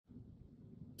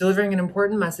Delivering an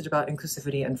important message about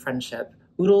inclusivity and friendship,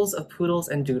 Oodles of Poodles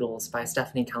and Doodles by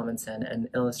Stephanie Calmenson and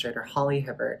illustrator Hollie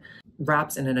Hibbert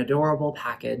wraps in an adorable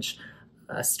package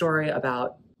a story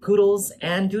about Poodles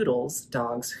and Doodles,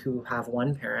 dogs who have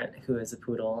one parent who is a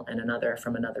poodle and another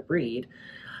from another breed,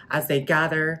 as they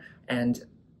gather and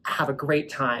have a great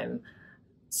time.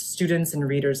 Students and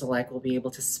readers alike will be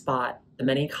able to spot the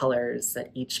many colors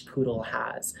that each poodle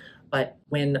has. But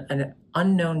when an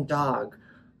unknown dog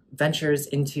ventures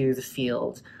into the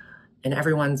field and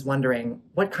everyone's wondering,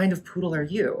 what kind of poodle are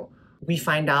you? We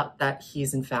find out that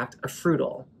he's in fact a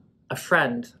fruital, a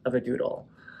friend of a doodle.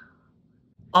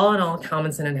 All in all,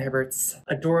 Calmenson and Hibbert's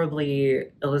adorably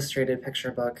illustrated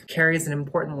picture book carries an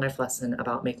important life lesson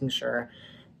about making sure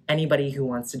anybody who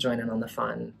wants to join in on the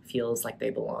fun feels like they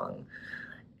belong.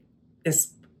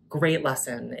 This great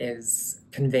lesson is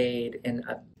conveyed in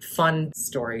a fun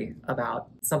story about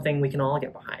something we can all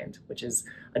get behind, which is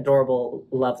adorable,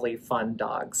 lovely, fun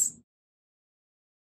dogs.